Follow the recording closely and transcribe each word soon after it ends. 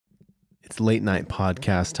It's late night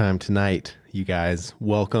podcast time tonight, you guys.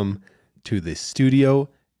 Welcome to the studio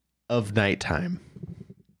of nighttime.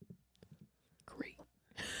 Great.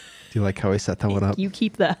 Do you like how I set that one up? You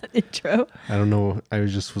keep that intro. I don't know. I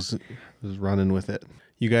was running with it.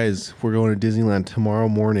 You guys, we're going to Disneyland tomorrow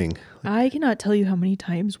morning. I cannot tell you how many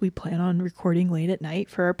times we plan on recording late at night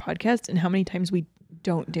for our podcast and how many times we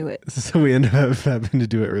don't do it. So we end up having to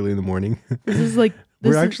do it early in the morning. This is like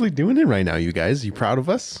We're actually doing it right now, you guys. You proud of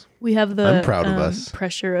us? we have the I'm proud of us.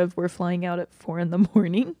 Pressure of we're flying out at 4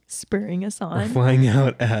 a.m, spurring us We're on. flying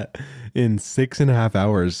out in 6.5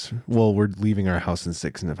 hours. Well, we're leaving our house in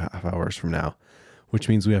 6.5 hours from now, which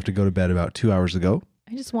means we have to go to bed about 2 hours ago.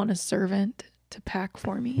 I just want a servant to pack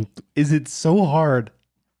for me. Is it so hard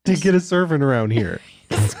to get a servant around here?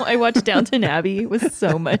 So I watched Downton Abbey with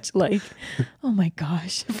so much like, oh my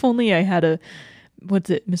gosh, if only I had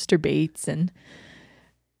Mr. Bates and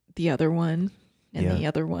the other one and the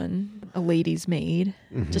other one, a lady's maid,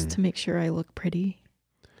 just to make sure I look pretty.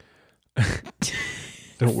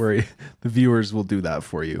 Don't worry. The viewers will do that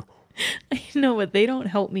for you. I know, but they don't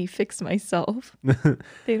help me fix myself.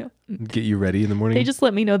 They don't. Get you ready in the morning? They just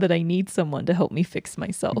let me know that I need someone to help me fix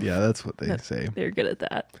myself. Yeah, that's what they say. They're good at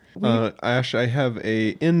that. Ash, I have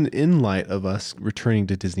in light of us returning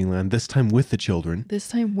to Disneyland, this time with the children. This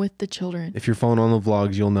time with the children. If you're following on the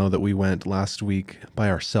vlogs, you'll know that we went last week by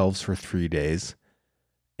ourselves for 3 days.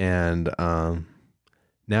 And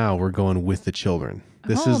now we're going with the children.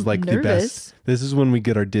 This is like the best. This is when we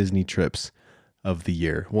get our Disney trips of the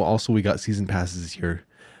year. Well, also we got season passes this year.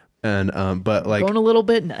 And but like going a little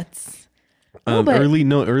bit nuts.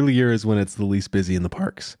 Early year is when it's the least busy in the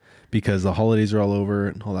parks because the holidays are all over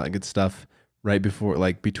and all that good stuff. Right before,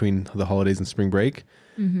 like between the holidays and spring break,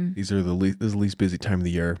 these are this is the least busy time of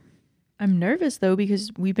the year. I'm nervous though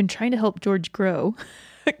because we've been trying to help George grow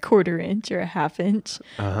a 1/4 inch or a 1/2 inch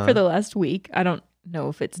for the last week. I don't know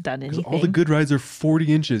if it's done anything. All the good rides are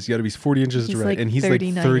 40 inches. You got to be 40 inches to ride, like and he's like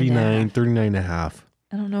 39 and a half.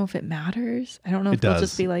 I don't know if it matters. I don't know if they'll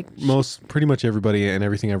just be like pretty much everybody and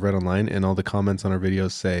everything I've read online and all the comments on our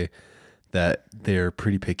videos say that they're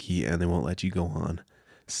pretty picky and they won't let you go on.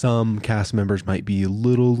 Some cast members might be a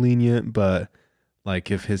little lenient, but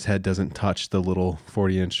like if his head doesn't touch the little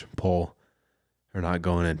 40-inch pole, they're not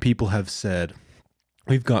going in. People have said,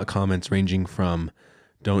 we've got comments ranging from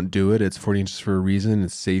don't do it, it's 40 inches for a reason,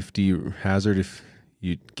 it's safety hazard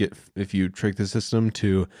if you trick the system,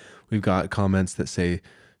 to we've got comments that say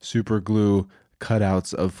super glue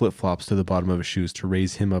cutouts of flip-flops to the bottom of his shoes to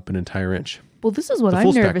raise him up an entire inch. Well, this is what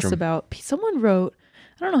I'm nervous about. Someone wrote,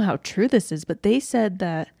 I don't know how true this is, but they said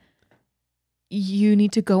that you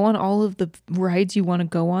need to go on all of the rides you want to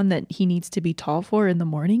go on that he needs to be tall for in the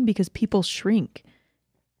morning because people shrink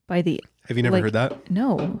by the... Have you never heard that?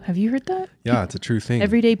 No. Have you heard that? Yeah, it's a true thing.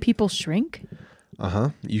 Every day people shrink?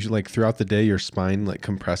 Usually like throughout the day, your spine like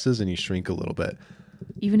compresses and you shrink a little bit.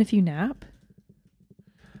 Even if you nap?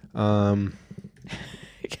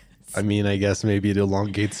 I mean, I guess maybe it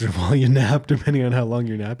elongates it while you nap, depending on how long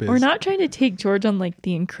your nap is. We're not trying to take George on like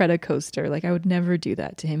the Incredicoaster. Like I would never do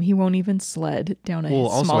that to him. He won't even sled down a small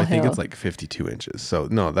hill. Also I think it's like 52 inches. So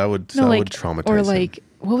no, that would traumatize or him. Like,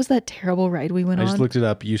 what was that terrible ride we went on? I just looked it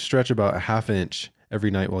up. You stretch about a 1/2 inch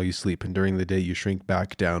every night while you sleep, and during the day you shrink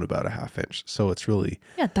back down about a 1/2 inch. So it's really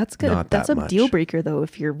that's good. That's a deal breaker though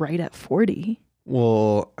if you're right at 40.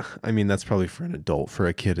 Well, I mean that's probably for an adult. For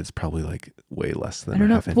a kid, it's probably like way less than I don't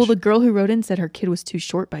know. 1/2 inch. Well, the girl who wrote in said her kid was too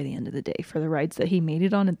short by the end of the day for the rides that he made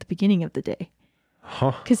it on at the beginning of the day.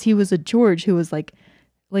 Because he was a George who was like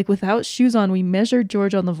without shoes on. We measured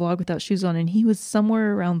George on the vlog without shoes on, and he was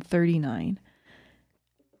somewhere around 39.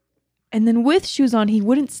 And then with shoes on, he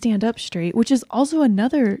wouldn't stand up straight, which is also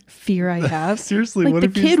another fear I have. Seriously, what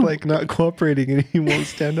if he's like not cooperating and he won't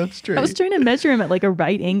stand up straight? I was trying to measure him at like a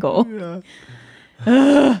right angle. Yeah.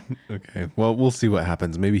 Okay, well, we'll see what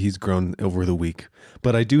happens. Maybe he's grown over the week.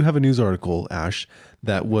 But I do have a news article, Ash,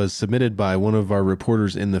 that was submitted by one of our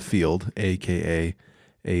reporters in the field, aka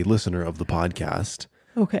a listener of the podcast.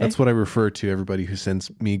 Okay. That's what I refer to everybody who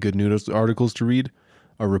sends me good news articles to read.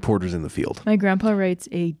 Are reporters in the field. My grandpa writes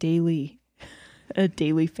a daily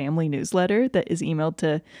family newsletter that is emailed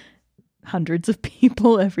to hundreds of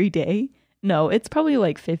people every day. No, it's probably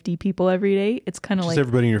like 50 people every day. It's kind of like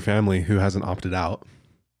everybody in your family who hasn't opted out.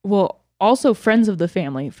 Well, also friends of the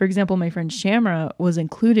family. For example, my friend Shamra was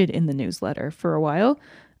included in the newsletter for a while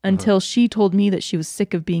until she told me that she was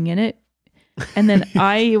sick of being in it. And then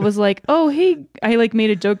I was like, oh, hey, I like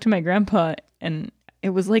made a joke to my grandpa and it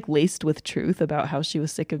was like laced with truth about how she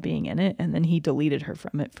was sick of being in it. And then he deleted her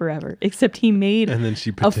from it forever, except he made and then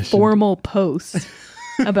she a formal post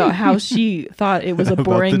about how she thought it was a About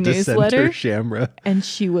boring the newsletter. Shamra. And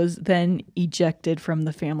she was then ejected from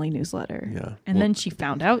the family newsletter. Yeah. And then she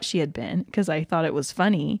found out she had been, because I thought it was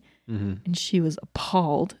funny. And she was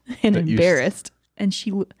appalled and That you- embarrassed. And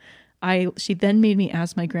she then made me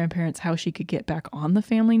ask my grandparents how she could get back on the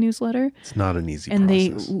family newsletter. It's not an easy And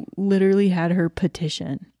process. they literally had her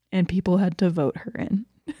petition, and people had to vote her in.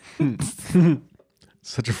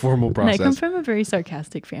 Such a formal And process. I come from a very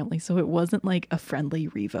sarcastic family, so it wasn't like a friendly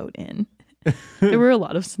revote in. There were a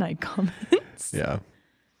lot of snide comments. Yeah.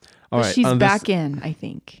 All But right. she's on back this, in, I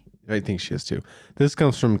think. I think she is too. This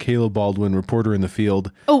comes from Caleb Baldwin, reporter in the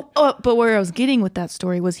field. But where I was getting with that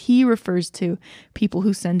story was he refers to people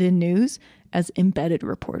who send in news as embedded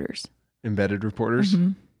reporters. Embedded reporters.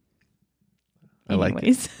 I like it.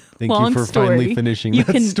 Anyways, Thank long you for story. finally finishing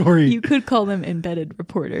that story. You could call them embedded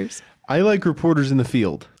reporters. I like reporters in the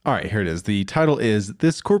field. All right, here it is. The title is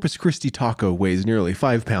This Corpus Christi taco weighs nearly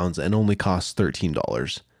 5 pounds and only costs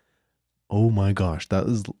 $13. Oh my gosh, that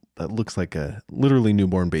looks like a literally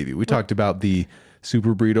newborn baby. We talked about the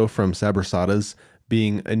super burrito from Sabrasadas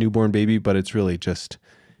being a newborn baby, but it's really just,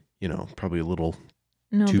 probably a little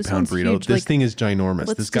No, 2 this pound one's burrito. huge. This thing is ginormous.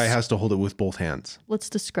 let's This guy just- has to hold it with both hands. Let's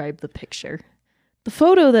describe the picture. The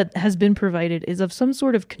photo that has been provided is of some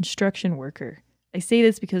sort of construction worker. I say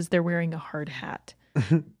this because they're wearing a hard hat.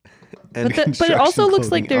 And But it construction also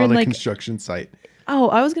looks like clothing they're on in, a like- construction site. Oh,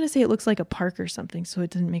 I was going to say it looks like a park or something, so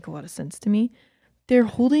it didn't make a lot of sense to me. They're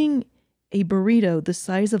holding a burrito the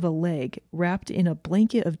size of a leg wrapped in a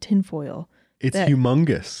blanket of tinfoil It's that-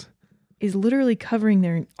 humongous. is literally covering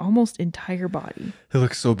their almost entire body. It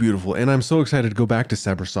looks so beautiful. And I'm so excited to go back to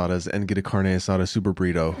Sabrasadas and get a carne asada super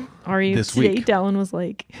burrito. Ari, This today week. Dallin was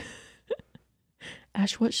like,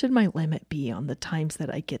 Ash, what should my limit be on the times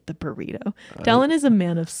that I get the burrito? Dallin is a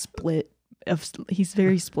man of split. He's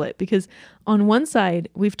very split because on one side,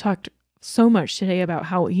 we've talked so much today about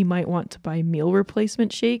how he might want to buy meal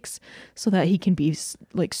replacement shakes so that he can be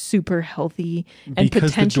like super healthy and Because the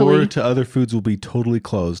potentially door to other foods will be totally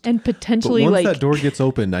closed. and But potentially once like that door gets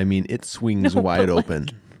opened, I mean, it swings No, wide but, like, open.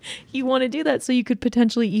 you want to do that so you could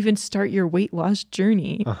potentially even start your weight loss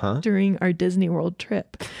journey Uh-huh. during our Disney World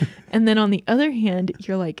trip. And then on the other hand,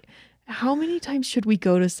 you're like, how many times should we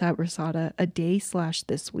go to Sabrasada a day /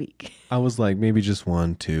 this week? I was like, maybe just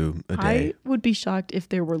 1-2 a day. I would be shocked if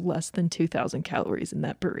there were less than 2,000 calories in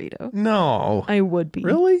that burrito. No. I would be.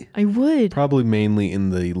 Really? I would. Probably mainly in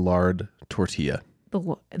the lard tortilla.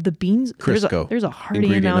 The beans. Crisco. There's a hearty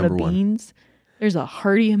Ingredient amount of number 1. beans. There's a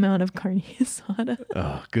hearty amount of carne asada.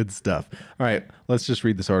 Oh, good stuff. All right, let's just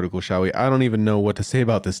read this article, shall we? I don't even know what to say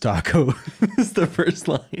about this taco. This is the first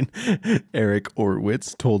line. Eric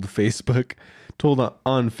Orwitz told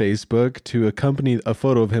on Facebook to accompany a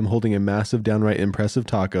photo of him holding a massive, downright impressive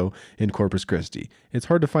taco in Corpus Christi. It's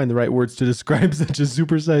hard to find the right words to describe such a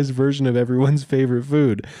supersized version of everyone's favorite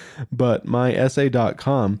food, but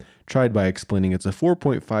myessay.com tried by explaining it's a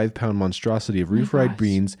 4.5 pound monstrosity of refried gosh.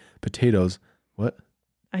 beans, potatoes. What?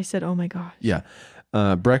 I said, oh my gosh. Yeah.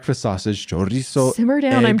 Breakfast sausage, chorizo, Simmer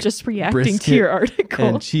down. I'm egg, just reacting brisket, to your article.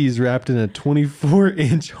 and cheese wrapped in a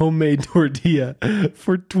 24-inch homemade tortilla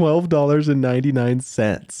for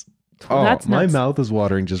 $12.99. Well, that's my nuts. mouth is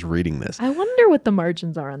watering just reading this. I wonder what the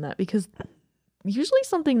margins are on that because usually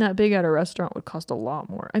something that big at a restaurant would cost a lot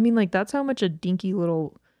more. I mean, like that's how much a dinky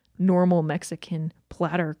little normal Mexican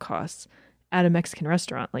platter costs at a Mexican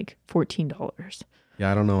restaurant, like $14.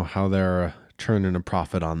 Yeah, I don't know how they're turning a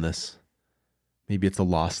profit on this. Maybe it's a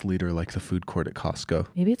loss leader like the food court at Costco.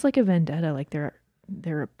 Maybe it's like a vendetta, like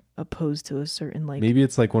they're opposed to a certain like. Maybe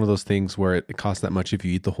it's like one of those things where it costs that much if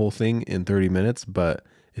you eat the whole thing in 30 minutes, but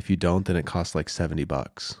if you don't, then it costs like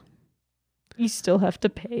 $70. You still have to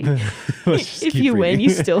pay. Let's just If keep you win, you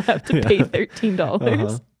reading. still have to pay Yeah. $13.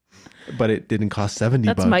 Uh-huh. But it didn't cost $70.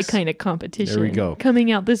 That's my kind of competition. There we go.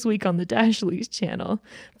 Coming out this week on the Dash Loose channel.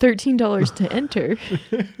 $13 to enter.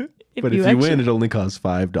 But if you win, it only costs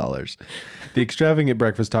 $5. The extravagant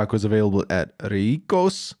breakfast taco is available at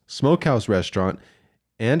Rico's Smokehouse Restaurant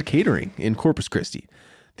and Catering in Corpus Christi.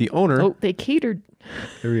 The owner, Oh, they catered.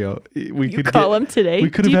 there we go. We You call them today. We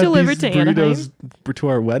could Do have you had deliver these to Anaheim? burritos to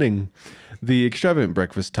our wedding. The extravagant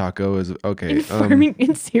breakfast taco is okay. In farming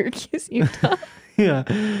in Syracuse, Utah. Yeah.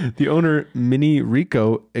 The owner, Minnie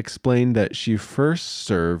Rico, explained that she first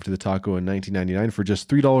served the taco in 1999 for just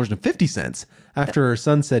 $3.50 after her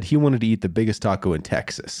son said he wanted to eat the biggest taco in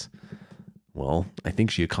Texas. Well, I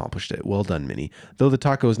think she accomplished it. Well done, Minnie. Though the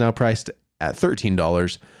taco is now priced at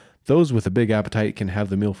 $13, those with a big appetite can have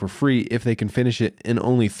the meal for free if they can finish it in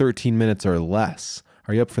only 13 minutes or less.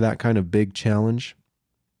 Are you up for that kind of big challenge?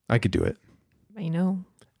 I could do it, I know.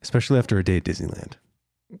 especially after a day at Disneyland.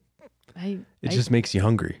 It just makes you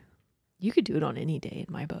hungry. You could do it on any day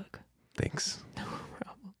in my book. Thanks. No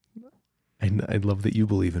problem. I love that you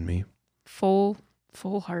believe in me.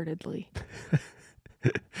 Full-heartedly.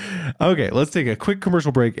 Okay, let's take a quick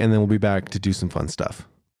commercial break and then we'll be back to do some fun stuff.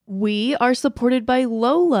 We are supported by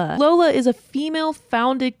Lola. Lola is a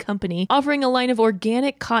female-founded company offering a line of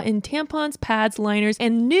organic cotton tampons, pads, liners,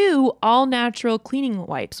 and new all-natural cleaning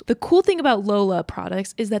wipes. The cool thing about Lola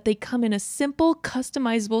products is that they come in a simple,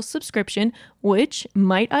 customizable subscription, which,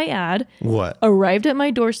 might I add, arrived at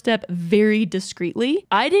my doorstep very discreetly.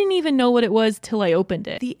 I didn't even know what it was till I opened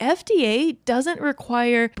it. The FDA doesn't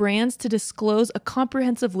require brands to disclose a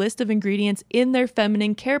comprehensive list of ingredients in their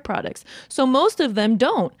feminine care products, so most of them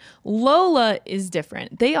don't. Lola is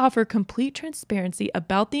different. They offer complete transparency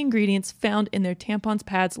about the ingredients found in their tampons,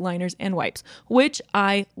 pads, liners, and wipes, which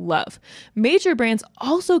I love. Major brands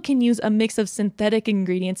also can use a mix of synthetic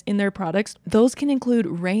ingredients in their products. Those can include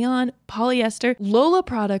rayon, polyester. Lola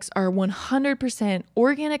products are 100%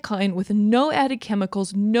 organic cotton with no added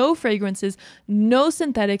chemicals, no fragrances, no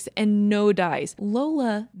synthetics, and no dyes.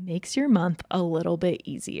 Lola makes your month a little bit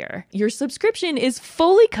easier. Your subscription is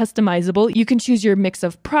fully customizable. You can choose your mix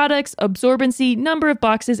of products, absorbency, number of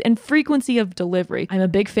boxes, and frequency of delivery. I'm a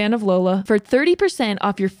big fan of Lola. For 30%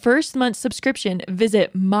 off your first month subscription,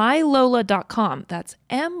 visit mylola.com. That's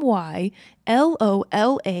MYLOLA.com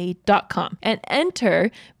and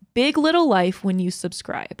enter Big Little Life when you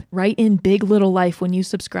subscribe. Write in Big Little Life when you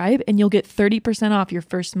subscribe and you'll get 30% off your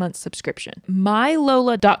first month subscription.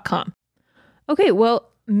 mylola.com. Okay,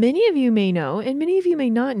 well, many of you may know and many of you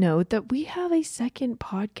may not know that we have a second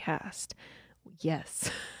podcast. Yes.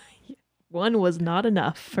 One was not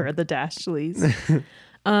enough for the Dashleys.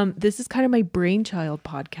 This is kind of my brainchild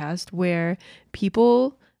podcast where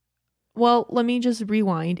people, well, let me just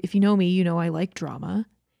rewind. If you know me, you know I like drama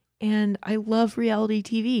and I love reality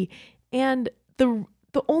TV. And the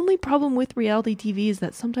only problem with reality TV is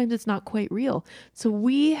that sometimes it's not quite real. So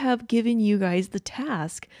we have given you guys the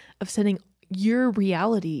task of sending your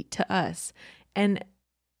reality to us and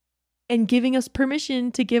giving us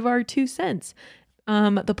permission to give our 2 cents.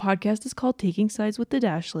 The podcast is called Taking Sides with the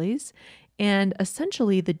Dashleys. And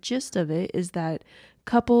essentially the gist of it is that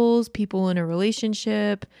couples, people in a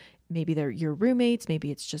relationship, maybe they're your roommates,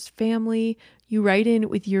 maybe it's just family, you write in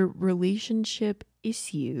with your relationship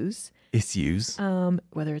issues.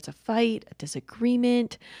 Whether it's a fight, a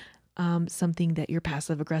disagreement, something that you're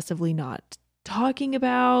passive aggressively not talking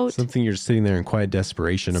about, something you're sitting there in quiet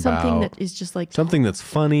desperation about, something that is just like something that's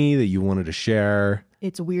funny that you wanted to share.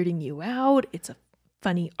 It's weirding you out. It's a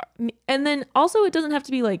funny, and then also it doesn't have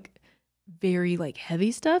to be like very like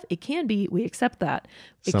heavy stuff. It can be. We accept that.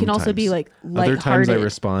 It can also be like lighthearted. Other times I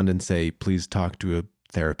respond and say, please talk to a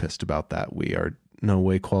therapist about that. We are no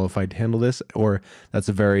way qualified to handle this, or that's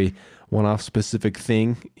a very one-off specific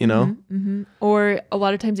thing, you know? Mm-hmm. Or a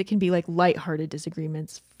lot of times it can be like lighthearted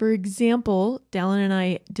disagreements. For example, Dallin and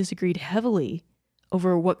I disagreed heavily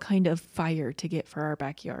over what kind of fire to get for our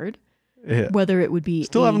backyard. Yeah. Whether it would be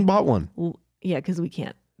still haven't bought one. Yeah, because we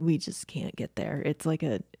just can't get there. It's like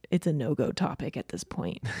it's a no-go topic at this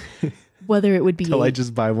point. Whether it would be till I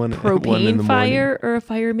just buy one propane fire or a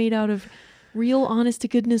fire made out of real honest to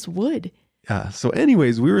goodness wood. Yeah. So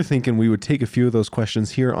anyways, we were thinking we would take a few of those questions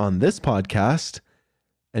here on this podcast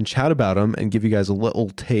and chat about them and give you guys a little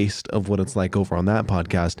taste of what it's like over on that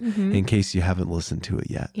podcast in case you haven't listened to it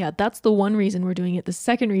yet. Yeah, that's the one reason we're doing it. The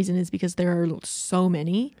second reason is because there are so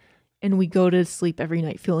many and we go to sleep every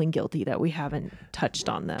night feeling guilty that we haven't touched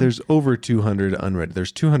on them. There's over 200 unread.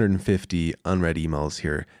 There's 250 unread emails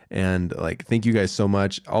here. And like, thank you guys so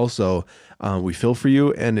much. Also, we feel for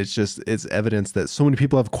you. And it's evidence that so many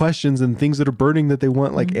people have questions and things that are burning that they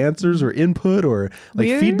want like answers or input or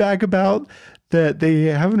like feedback about that they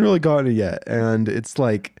haven't really gotten it yet. And it's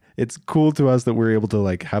like, it's cool to us that we're able to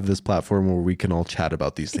like have this platform where we can all chat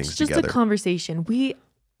about these things together. It's just a conversation. We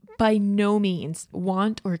by no means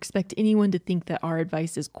want or expect anyone to think that our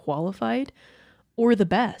advice is qualified or the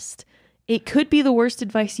best. It could be the worst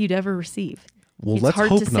advice you'd ever receive. Well, let's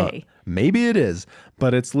hope not. Maybe it is,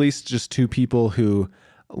 but it's at least just two people who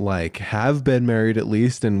like have been married at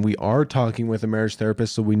least, and we are talking with a marriage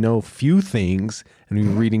therapist, so we know a few things, and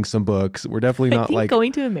we're reading some books. We're definitely not like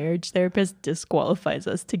going to a marriage therapist disqualifies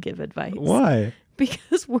us to give advice. Why?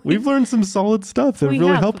 Because we've learned some solid stuff that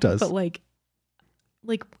really helped us. But like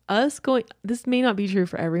us going, this may not be true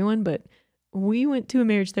for everyone, but we went to a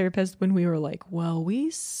marriage therapist when we were like, well, we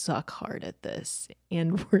suck hard at this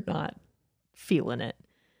and we're not feeling it.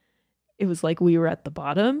 It was like we were at the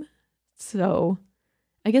bottom. So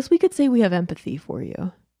I guess we could say we have empathy for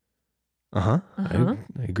you. I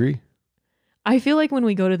agree. I feel like when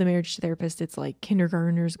we go to the marriage therapist, it's like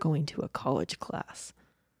kindergartners going to a college class.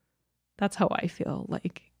 That's how I feel.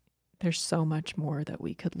 Like there's so much more that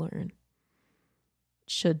we could learn.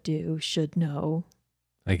 Should do, should know.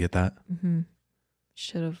 I get that. Mm-hmm.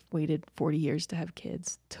 Should have waited 40 years to have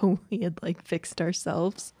kids till we had like fixed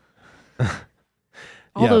ourselves.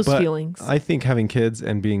 All those feelings. I think having kids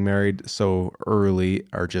and being married so early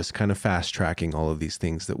are just kind of fast tracking all of these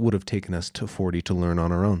things that would have taken us to 40 to learn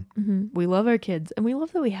on our own. Mm-hmm. We love our kids and we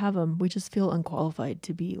love that we have them. We just feel unqualified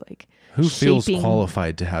to be like who feels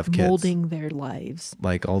qualified to have kids, molding their lives.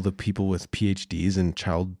 Like all the people with PhDs in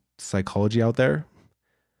child psychology out there.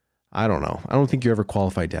 I don't know. I don't think you're ever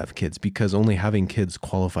qualified to have kids because only having kids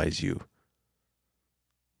qualifies you.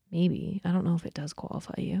 Maybe. I don't know if it does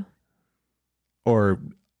qualify you. Or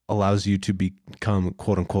allows you to become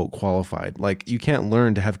quote unquote qualified. Like you can't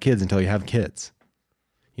learn to have kids until you have kids.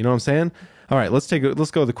 You know what I'm saying? All right, let's go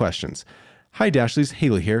with the questions. Hi Dashleys,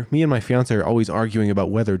 Haley here. Me and my fiance are always arguing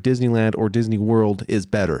about whether Disneyland or Disney World is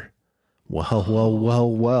better.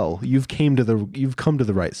 Well. You've come to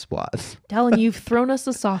the right spot. Dallin, you've thrown us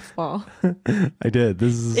a softball. I did.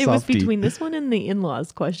 This is a softie. It was between this one and the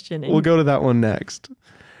in-laws question. We'll go to that one next.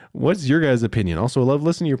 What's your guys' opinion? Also, I love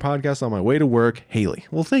listening to your podcast on my way to work. Haley.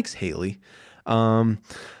 Well, thanks, Haley. So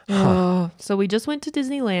we just went to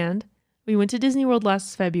Disneyland. We went to Disney World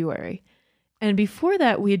last February. And before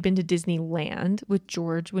that, we had been to Disneyland with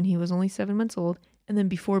George when he was only 7 months old. And then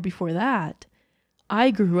before that,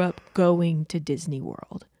 I grew up going to Disney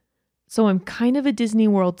World. So I'm kind of a Disney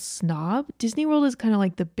World snob. Disney World is kind of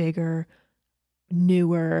like the bigger,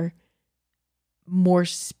 newer, more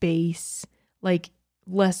space, like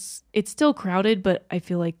less, it's still crowded, but I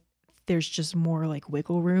feel like there's just more like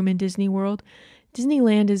wiggle room in Disney World.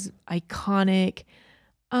 Disneyland is iconic.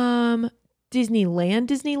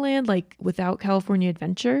 Disneyland, like without California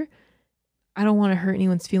Adventure. I don't want to hurt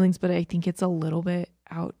anyone's feelings, but I think it's a little bit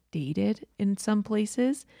outdated in some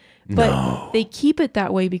places. But they keep it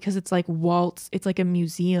that way because it's like it's like a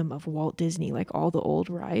museum of Walt Disney, like all the old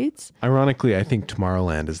rides. Ironically, I think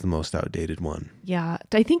Tomorrowland is the most outdated one. Yeah,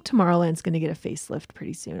 I think Tomorrowland's going to get a facelift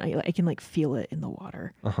pretty soon. I can like feel it in the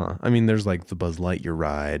water. I mean, there's like the Buzz Lightyear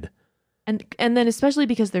ride. And then especially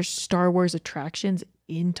because there's Star Wars attractions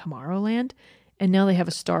in Tomorrowland. And now they have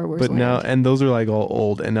a Star Wars land. And those are like all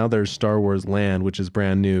old. And now there's Star Wars Land, which is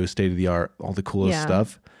brand new, state of the art, all the coolest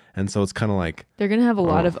stuff. And so it's kind of like... They're going to have a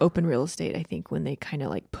lot of open real estate, I think, when they kind of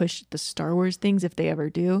like push the Star Wars things, if they ever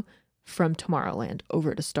do, from Tomorrowland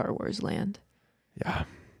over to Star Wars Land. Yeah.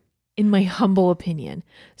 In my humble opinion.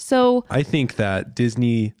 So... I think that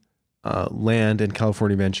Disney Land and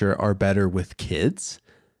California Adventure are better with kids.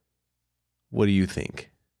 What do you think?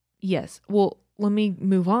 Yes. Well... Let me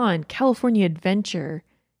move on. California Adventure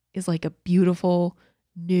is like a beautiful,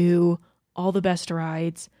 new, all the best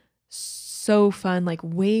rides. So fun, like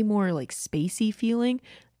way more like spacey feeling.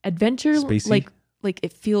 Adventure, spacey? like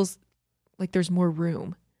it feels like there's more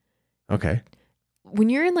room. Okay. When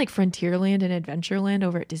you're in like Frontierland and Adventureland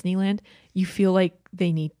over at Disneyland, you feel like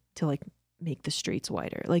they need to like make the streets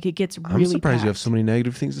wider. Like it gets really I'm surprised packed. You have so many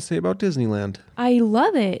negative things to say about Disneyland. I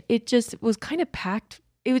love it. It just was kind of packed.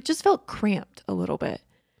 It just felt cramped a little bit.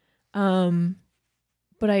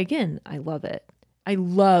 But I love it. I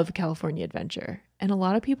love California Adventure. And a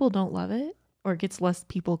lot of people don't love it, or it gets less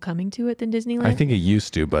people coming to it than Disneyland. I think it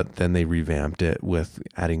used to, but then they revamped it with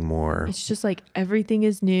adding more. It's just like everything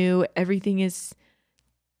is new. Everything is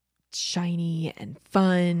shiny and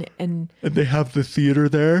fun. And they have the theater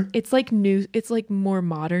there. It's like new. It's like more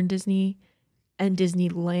modern Disney. And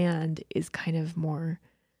Disneyland is kind of more...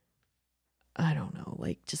 I don't know,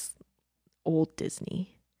 like just old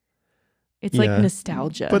Disney. It's like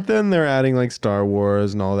nostalgia. But then they're adding like Star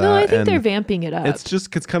Wars and all that. No, I think they're vamping it up. It's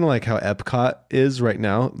kind of like how Epcot is right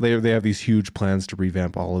now. They have these huge plans to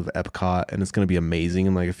revamp all of Epcot, and it's going to be amazing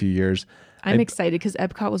in like a few years. I'm excited because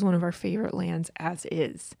Epcot was one of our favorite lands as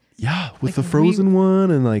is. Yeah, with like the Frozen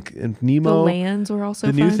one and Nemo. The lands were also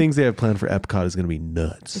the fun. new things they have planned for Epcot is going to be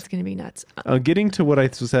nuts. It's going to be nuts. Getting to what I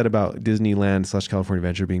said about Disneyland / California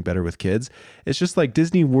Adventure being better with kids, it's just like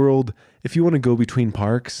Disney World, if you want to go between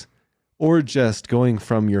parks or just going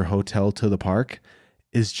from your hotel to the park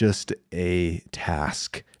is just a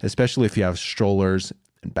task, especially if you have strollers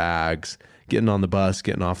and bags, getting on the bus,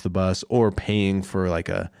 getting off the bus, or paying for like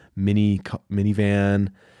a minivan.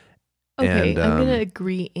 Okay, and, I'm going to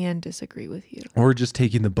agree and disagree with you. Or just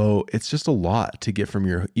taking the boat. It's just a lot to get from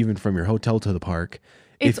your hotel to the park.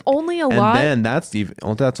 It's only a lot. And then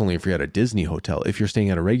that's only if you're at a Disney hotel. If you're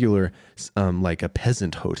staying at a regular, like a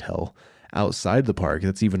peasant hotel, outside the park.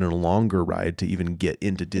 That's even a longer ride to even get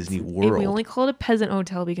into Disney World. We only call it a peasant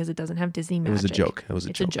hotel because it doesn't have Disney magic. It was a joke.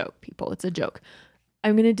 It's a joke, people. It's a joke.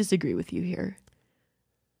 I'm going to disagree with you here.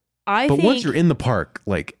 Once you're in the park,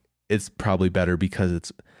 like, it's probably better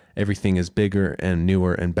because everything is bigger and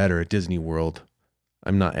newer and better at Disney World.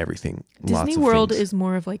 I'm not everything. Disney World is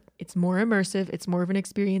more of like, it's more immersive. It's more of an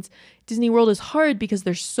experience. Disney World is hard because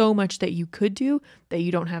there's so much that you could do that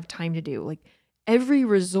you don't have time to do. Like every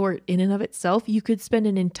resort in and of itself, you could spend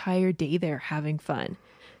an entire day there having fun.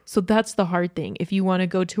 So that's the hard thing. If you want to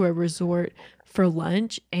go to a resort for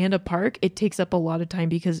lunch and a park, it takes up a lot of time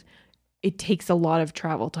because it takes a lot of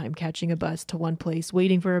travel time catching a bus to one place,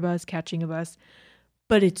 waiting for a bus, catching a bus.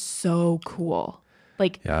 But it's so cool.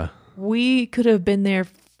 Like, yeah. We could have been there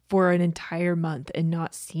for an entire month and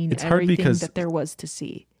not seen everything that there was to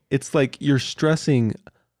see. It's like you're stressing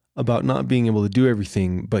about not being able to do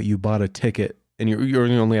everything, but you bought a ticket and you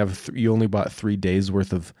only bought 3 days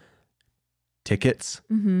worth of tickets.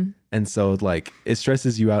 Mm-hmm. And so like it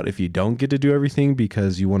stresses you out if you don't get to do everything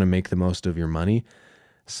because you want to make the most of your money.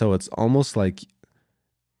 So it's almost like,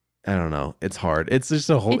 I don't know. It's hard. It's just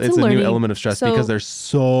it's a new element of stress because there's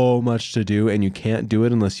so much to do and you can't do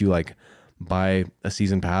it unless you like buy a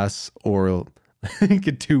season pass or like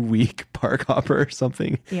a 2-week park hopper or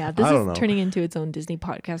something. Yeah, this is turning into its own Disney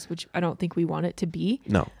podcast, which I don't think we want it to be.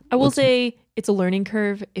 No. I will say it's a learning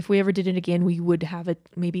curve. If we ever did it again, we would have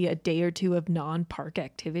maybe a day or two of non-park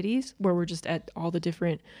activities where we're just at all the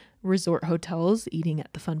different resort hotels, eating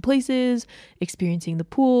at the fun places, experiencing the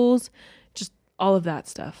pools, just all of that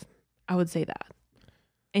stuff. I would say that.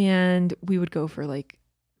 And we would go for like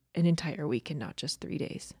an entire week and not just 3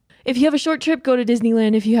 days. If you have a short trip, go to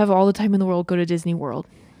Disneyland. If you have all the time in the world, go to Disney World.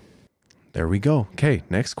 There we go. Okay,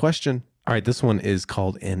 next question. All right, this one is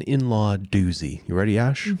called an in-law doozy. You ready,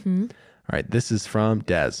 Ash? Mm-hmm. All right, this is from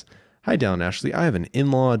Des. Hi, Dal and Ashley. I have an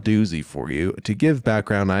in-law doozy for you. To give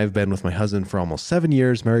background, I've been with my husband for almost 7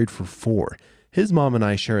 years, married for 4. His mom and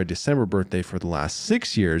I share a December birthday for the last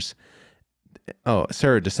 6 years. Oh,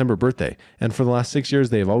 Sarah, December birthday. And for the last 6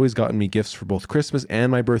 years, they have always gotten me gifts for both Christmas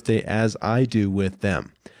and my birthday as I do with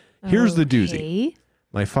them. Here's the doozy.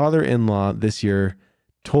 My father-in-law this year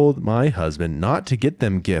told my husband not to get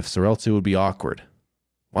them gifts or else it would be awkward.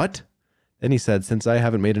 What? Then he said, since I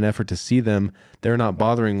haven't made an effort to see them, they're not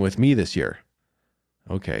bothering with me this year.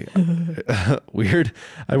 Okay. Weird.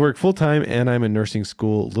 I work full-time and I'm in nursing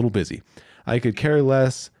school, a little busy. I could care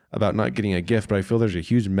less about not getting a gift, but I feel there's a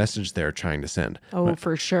huge message they're trying to send. Oh,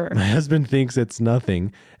 for sure. My husband thinks it's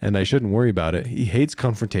nothing and I shouldn't worry about it. He hates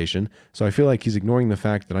confrontation, so I feel like he's ignoring the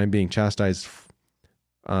fact that I'm being chastised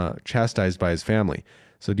by his family.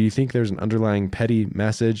 So do you think there's an underlying petty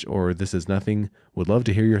message or this is nothing? Would love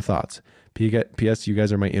to hear your thoughts. P.S. You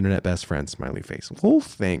guys are my internet best friends, smiley face. Well,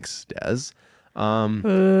 thanks, Des.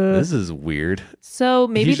 This is weird. So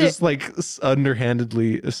maybe he's just like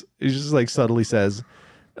underhandedly, he's just like subtly says,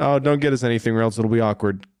 oh, don't get us anything or else it'll be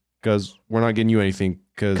awkward because we're not getting you anything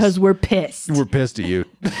because we're pissed. We're pissed at you.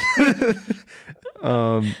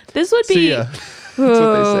 This would be, That's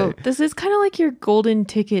what they say. This is kind of like your golden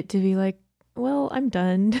ticket to be like, well, I'm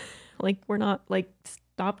done. Like, we're not like,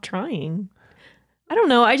 stop trying. I don't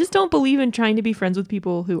know. I just don't believe in trying to be friends with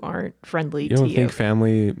people who aren't friendly to you. You don't think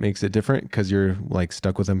family makes it different because you're like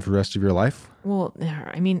stuck with them for the rest of your life? Well,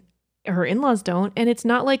 I mean, her in-laws don't, and it's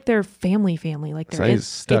not like they're family. Like they're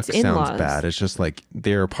stuck sounds bad. It's just like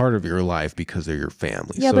they're a part of your life because they're your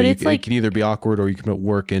family. Yeah, so but it's like it can either be awkward or you can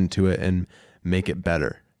work into it and make it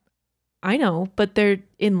better. I know, but they're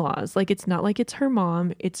in-laws. Like it's not like it's her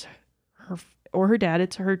mom, it's her or her dad,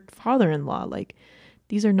 it's her father-in-law. Like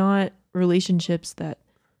these are not relationships that,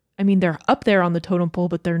 I mean, they're up there on the totem pole,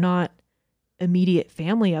 but they're not immediate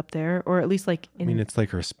family up there, or at least like it's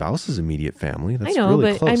like her spouse's immediate family. That's I know,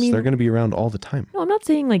 really but close. I mean, they're going to be around all the time. No, I'm not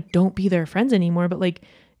saying like don't be their friends anymore, but like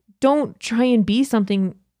don't try and be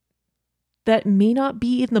something that may not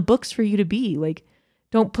be in the books for you to be. Like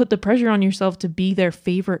don't put the pressure on yourself to be their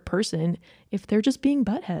favorite person if they're just being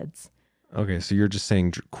buttheads. Okay, so you're just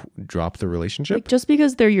saying drop the relationship? Like just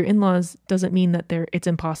because they're your in-laws doesn't mean that it's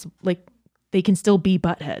impossible. Like they can still be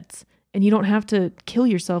buttheads. And you don't have to kill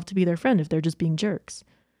yourself to be their friend if they're just being jerks.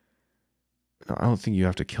 I don't think you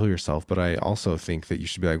have to kill yourself, but I also think that you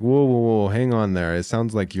should be like, whoa, hang on there. It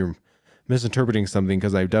sounds like you're misinterpreting something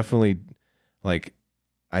because I definitely, like,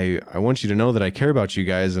 I want you to know that I care about you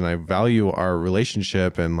guys and I value our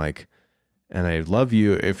relationship and I love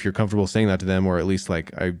you if you're comfortable saying that to them, or at least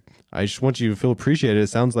like, I just want you to feel appreciated. It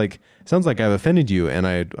sounds like I've offended you and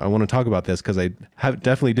I want to talk about this because I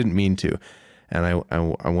definitely didn't mean to. And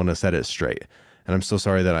I want to set it straight. and I'm so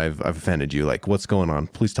sorry that I've offended you. Like, what's going on?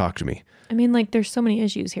 Please talk to me. I mean, like, there's so many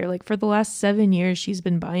issues here. Like, for the last 7 years, she's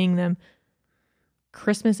been buying them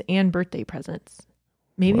Christmas and birthday presents.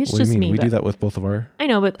 Maybe it's What do just you mean? me. We But do that with both of our I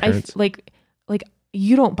know, but parents. like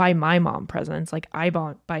you don't buy my mom presents. Like, I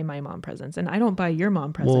buy my mom presents, and I don't buy your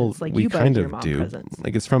mom presents. Like, we you buy kind your of mom do. presents.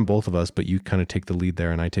 Like, it's from both of us, but you kind of take the lead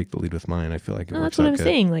there, and I take the lead with mine. I feel like it No, works that's what out I'm good.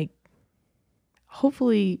 saying. Like,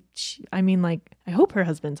 hopefully, I mean, like, I hope her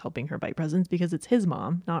husband's helping her buy presents because it's his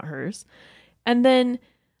mom, not hers. And then,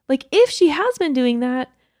 like, if she has been doing that,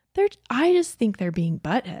 I just think they're being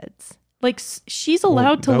buttheads. Like, she's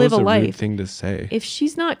allowed to live a Rude life. thing to say. If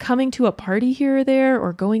she's not coming to a party here or there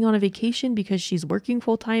or going on a vacation because she's working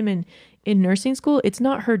full time in nursing school, it's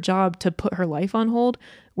not her job to put her life on hold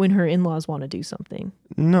when her in-laws want to do something.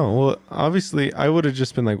 No, well, obviously, I would have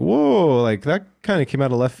just been like, whoa, like that kind of came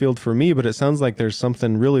out of left field for me, but it sounds like there's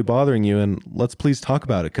something really bothering you, and let's please talk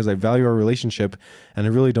about it because I value our relationship, and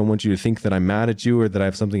I really don't want you to think that I'm mad at you or that I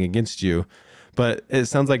have something against you. But it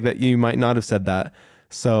sounds like that you might not have said that.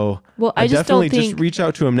 So well, I just definitely don't think... just reach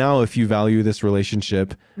out to him now if you value this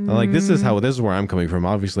relationship. Like this is where I'm coming from.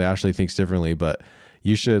 Obviously, Ashley thinks differently, but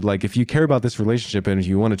you should, like, if you care about this relationship and if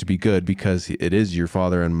you want it to be good because it is your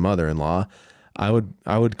father and mother-in-law, I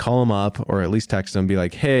would call him up or at least text him, be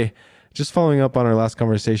like, hey, just following up on our last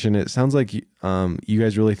conversation, it sounds like you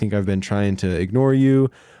guys really think I've been trying to ignore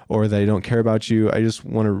you or that I don't care about you. I just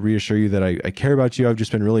want to reassure you that I care about you. I've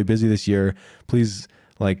just been really busy this year. Please,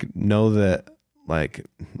 like, know that I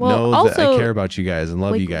care about you guys and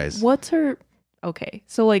love you guys. What's her... Okay,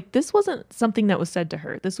 so, like, this wasn't something that was said to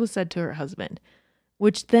her. This was said to her husband,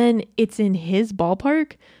 which then it's in his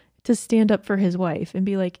ballpark to stand up for his wife and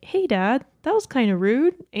be like, hey, Dad, that was kind of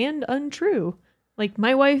rude and untrue. Like,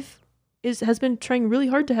 my wife has been trying really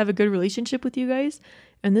hard to have a good relationship with you guys,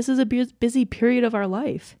 and this is a busy period of our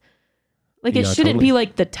life. Like, it shouldn't be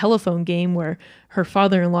like the telephone game where her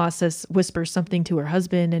father-in-law whispers something to her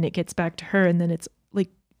husband and it gets back to her, and then it's like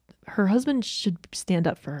her husband should stand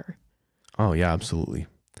up for her. Oh, yeah, absolutely.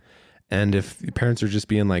 And if parents are just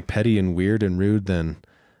being like petty and weird and rude, then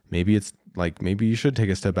maybe it's like, maybe you should take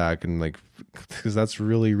a step back and like, because that's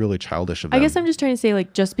really, really childish of them. I guess I'm just trying to say,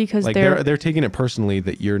 like, just because like they're taking it personally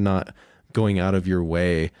that you're not going out of your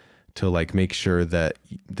way to like make sure that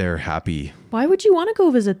they're happy. Why would you want to go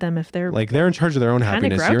visit them if they're like they're in charge of their own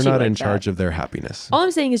happiness? You're not in charge of their happiness. All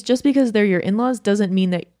I'm saying is just because they're your in-laws doesn't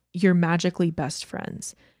mean that you're magically best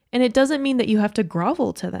friends. And it doesn't mean that you have to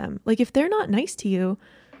grovel to them. Like, if they're not nice to you,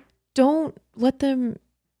 don't let them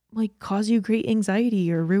like cause you great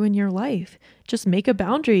anxiety or ruin your life. Just make a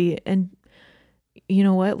boundary, and you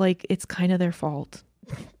know what? Like, it's kind of their fault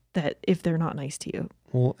that if they're not nice to you.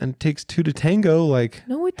 Well, and it takes two to tango. Like,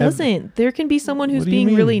 no, it doesn't. There can be someone who's being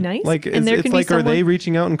mean? really nice. Like, and there it's can like, be someone... are they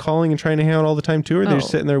reaching out and calling and trying to hang out all the time too? Or are they just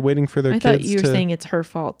sitting there waiting for their kids? I thought you were saying it's her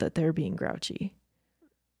fault that they're being grouchy.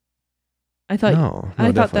 I thought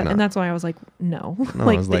that, and that's why I was like, no.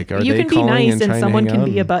 Like, you can be nice and someone can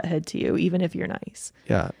be a butthead to you, even if you're nice.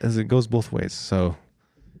 Yeah, as it goes both ways. So,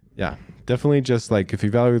 yeah, definitely just like if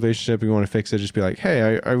you value a relationship, you want to fix it, just be like,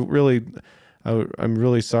 hey, I'm really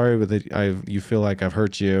sorry, but that you feel like I've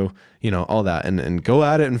hurt you, all that, and go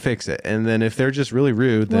at it and fix it. And then if they're just really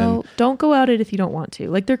rude, then don't go at it if you don't want to.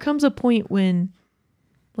 Like, there comes a point when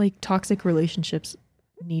like toxic relationships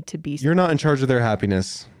need to be. You're not in charge of their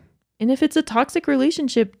happiness. And if it's a toxic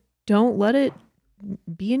relationship, don't let it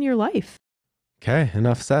be in your life. Okay,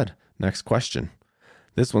 enough said. Next question.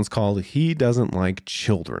 This one's called He Doesn't Like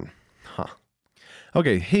Children. Huh.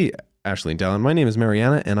 Okay, hey, Ashley and Dallin. My name is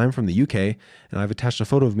Mariana, and I'm from the UK, and I've attached a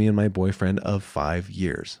photo of me and my boyfriend of 5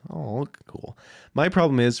 years. Oh, cool. My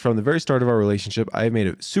problem is, from the very start of our relationship, I've made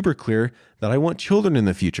it super clear that I want children in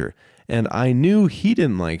the future, and I knew he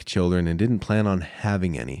didn't like children and didn't plan on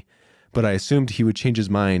having any, but I assumed he would change his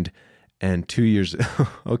mind. And 2 years,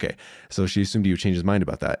 okay, so she assumed he would change his mind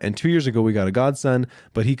about that. And 2 years ago, we got a godson,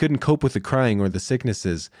 but he couldn't cope with the crying or the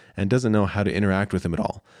sicknesses and doesn't know how to interact with him at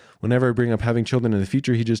all. Whenever I bring up having children in the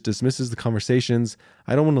future, he just dismisses the conversations.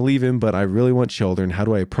 I don't want to leave him, but I really want children. How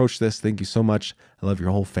do I approach this? Thank you so much. I love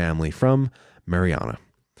your whole family. From Mariana.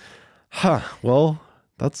 Well,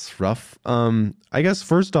 that's rough. I guess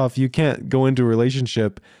first off, you can't go into a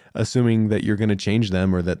relationship assuming that you're going to change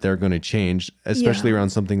them or that they're going to change, especially around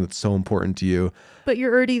something that's so important to you. But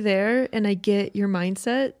you're already there, and I get your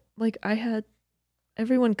mindset. Like,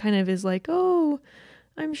 everyone kind of is like, oh,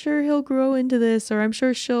 I'm sure he'll grow into this, or I'm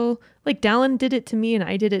sure like Dallin did it to me and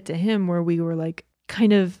I did it to him, where we were like,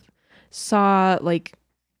 kind of saw like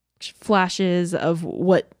flashes of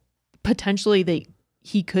what potentially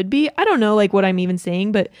he could be. I don't know like what I'm even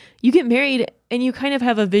saying, but you get married and you kind of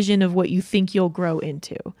have a vision of what you think you'll grow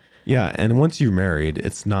into. Yeah. And once you're married,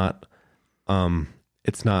 it's not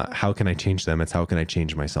how can I change them? It's how can I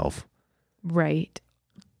change myself? Right.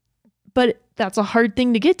 But that's a hard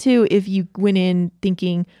thing to get to if you went in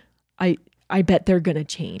thinking, I bet they're going to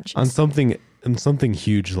change. On something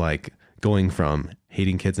huge, like going from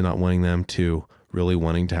hating kids and not wanting them to really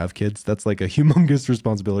wanting to have kids, that's like a humongous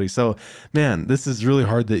responsibility. So, man, this is really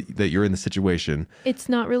hard that you're in the situation. It's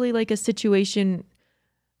not really like a situation.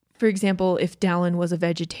 For example, if Dallin was a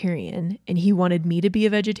vegetarian and he wanted me to be a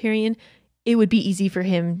vegetarian, it would be easy for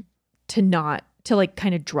him to like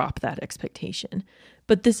kind of drop that expectation.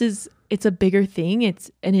 But it's a bigger thing.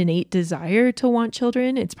 It's an innate desire to want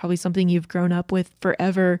children. It's probably something you've grown up with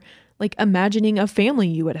forever, like imagining a family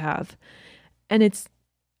you would have. And it's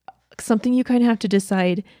something you kind of have to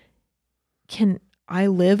decide, can I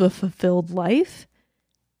live a fulfilled life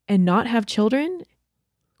and not have children?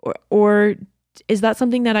 Or is that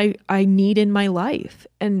something that I need in my life?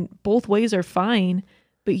 And both ways are fine,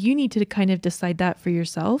 but you need to kind of decide that for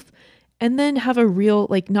yourself. And then have a real,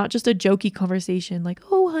 like, not just a jokey conversation, like,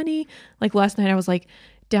 oh, honey. Like last night I was like,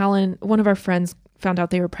 Dallin, one of our friends found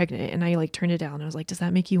out they were pregnant, and I like turned it down. I was like, does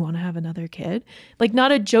that make you want to have another kid? Like,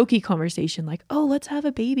 not a jokey conversation, like, oh, let's have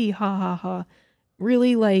a baby. Ha ha ha.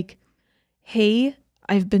 Really like, hey,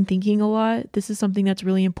 I've been thinking a lot. This is something that's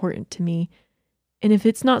really important to me. And if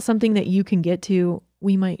it's not something that you can get to,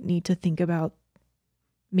 we might need to think about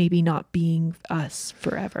maybe not being us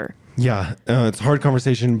forever. Yeah, it's a hard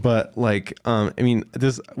conversation, but like,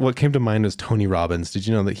 what came to mind was Tony Robbins. Did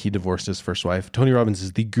you know that he divorced his first wife? Tony Robbins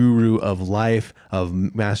is the guru of life, of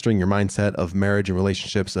mastering your mindset, of marriage and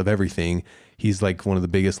relationships, of everything. He's like one of the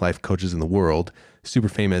biggest life coaches in the world, super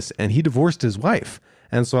famous, and he divorced his wife.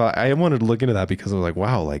 And so I wanted to look into that because I was like,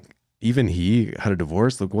 wow, like even he had a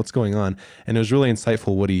divorce. Like, what's going on? And it was really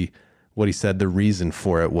insightful what he said the reason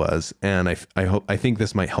for it was, and I think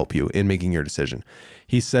this might help you in making your decision.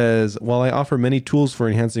 He says, while I offer many tools for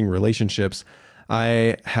enhancing relationships,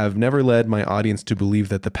 I have never led my audience to believe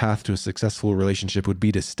that the path to a successful relationship would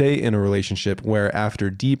be to stay in a relationship where, after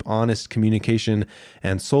deep, honest communication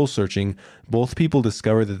and soul searching, both people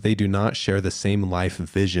discover that they do not share the same life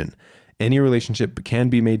vision. Any relationship can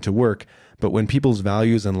be made to work, but when people's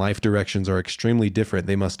values and life directions are extremely different,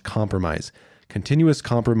 they must compromise. Continuous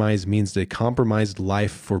compromise means a compromised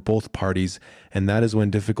life for both parties, and that is when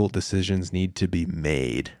difficult decisions need to be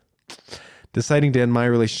made. Deciding to end my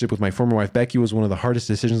relationship with my former wife, Becky, was one of the hardest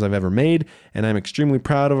decisions I've ever made, and I'm extremely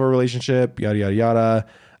proud of our relationship, yada, yada,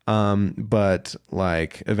 yada. But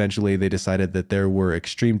like eventually they decided that there were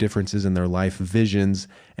extreme differences in their life visions,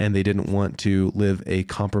 and they didn't want to live a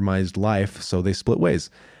compromised life, so they split ways.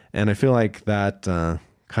 And I feel like that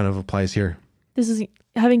kind of applies here.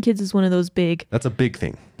 Having kids is one of those that's a big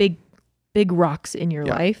thing. Big rocks in your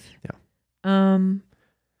life. Yeah.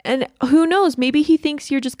 And who knows, maybe he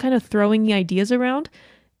thinks you're just kind of throwing the ideas around.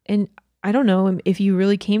 And I don't know if you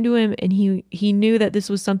really came to him and he knew that this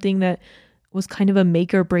was something that was kind of a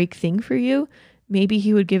make or break thing for you, maybe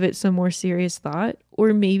he would give it some more serious thought,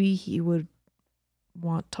 or maybe he would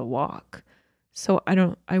want to walk. So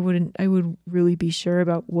I would really be sure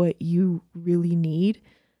about what you really need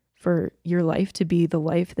for your life to be the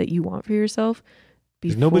life that you want for yourself.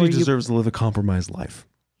 Nobody deserves to live a compromised life.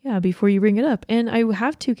 Yeah, before you bring it up. And I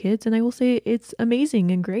have 2 kids, and I will say it's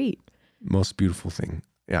amazing and great. Most beautiful thing.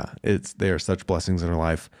 Yeah, they are such blessings in our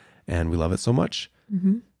life, and we love it so much.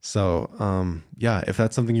 Mm-hmm. So, if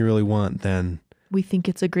that's something you really want, then we think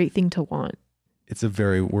it's a great thing to want. It's a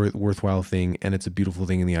very worthwhile thing, and it's a beautiful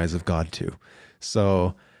thing in the eyes of God too.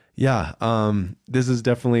 So, this is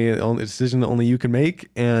definitely a decision that only you can make,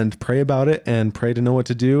 and pray about it and pray to know what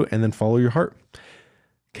to do, and then follow your heart.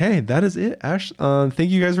 Okay, that is it, Ash. Thank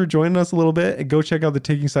you guys for joining us a little bit. Go check out the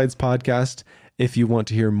Taking Sides podcast if you want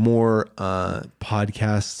to hear more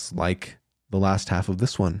podcasts like the last half of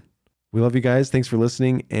this one. We love you guys. Thanks for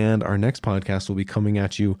listening. And our next podcast will be coming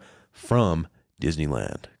at you from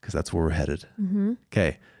Disneyland, because that's where we're headed. Mm-hmm.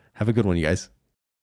 Okay, have a good one, you guys.